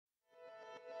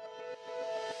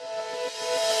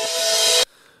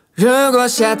如果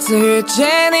下次遇见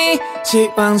你，希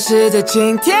望是在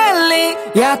晴天里，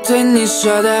要对你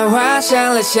说的话，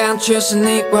想来想去是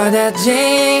你我的记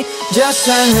忆。就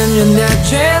算很远的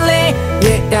距离，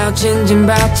也要紧紧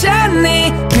抱着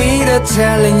你，你的侧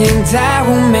脸映在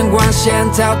湖面光线，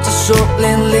照在树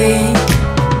林里。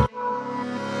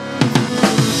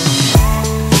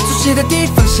熟悉的地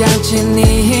方想起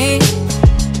你，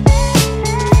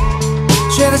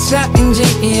雪的声音记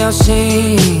忆犹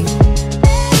新。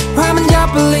画面脚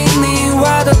步里你我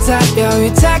都在犹豫，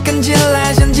这看起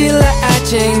来像极了爱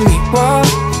情，你我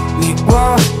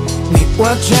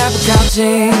却不靠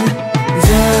近，这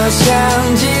像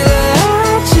极了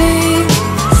爱情。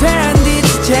虽然第一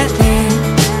次见你，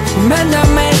我们都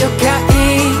没有刻意，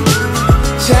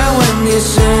想问你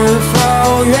是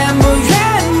否愿不愿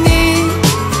意，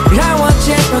让我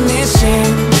进入你心，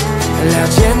了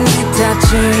解你的情。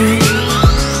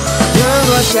如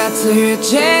果下次遇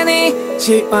见你，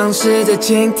希望是在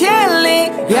晴天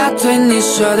里，要对你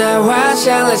说的话，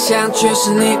想来想去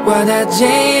是你我的记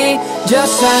忆。就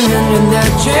算很远的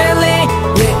距离，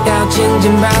也要紧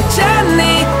紧抱着你，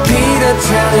你的侧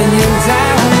脸映在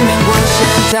湖面光线，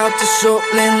照在树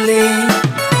林里。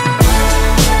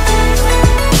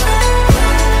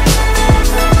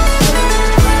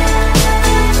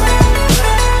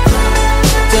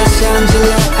这像极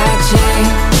了爱情。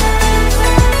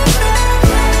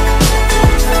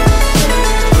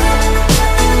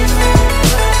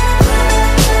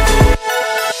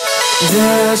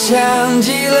这像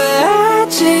极了爱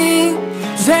情，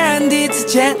虽然第一次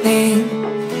见你，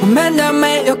我们都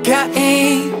没有刻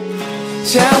意，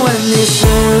想问你是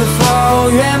否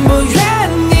愿不愿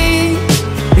意，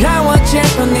让我进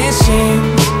入你心，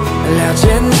了解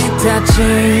你的情。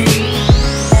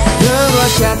如果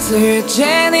下次遇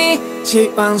见你，希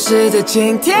望是在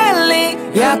晴天里，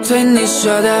要对你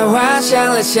说的话，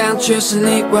想来想去是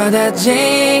你我的记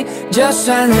忆。就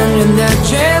算很远的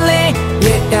距离，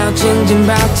也要紧紧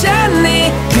抱着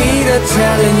你，你的侧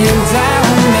脸映在湖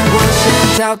面光线，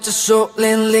照在树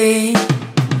林里。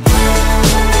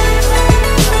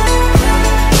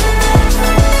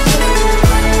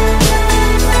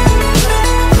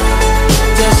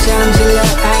这像极了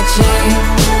爱情。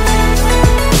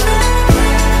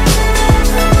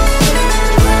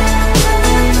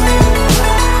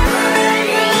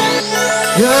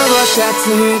如果下次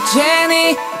遇见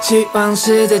你，希望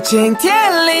是在晴天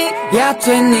里，要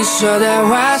对你说的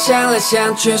话，想来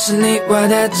想去是你我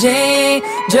的记忆。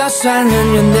就算很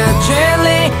远的距离，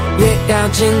也要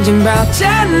紧紧抱着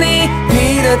你，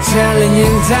你的侧脸映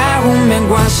在湖面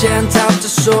光线，照在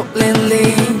树林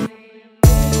里。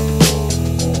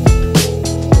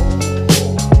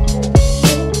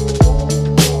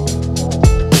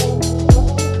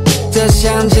这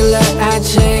像极了爱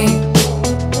情。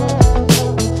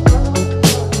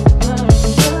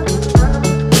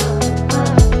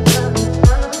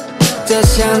这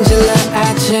像极了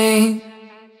爱情。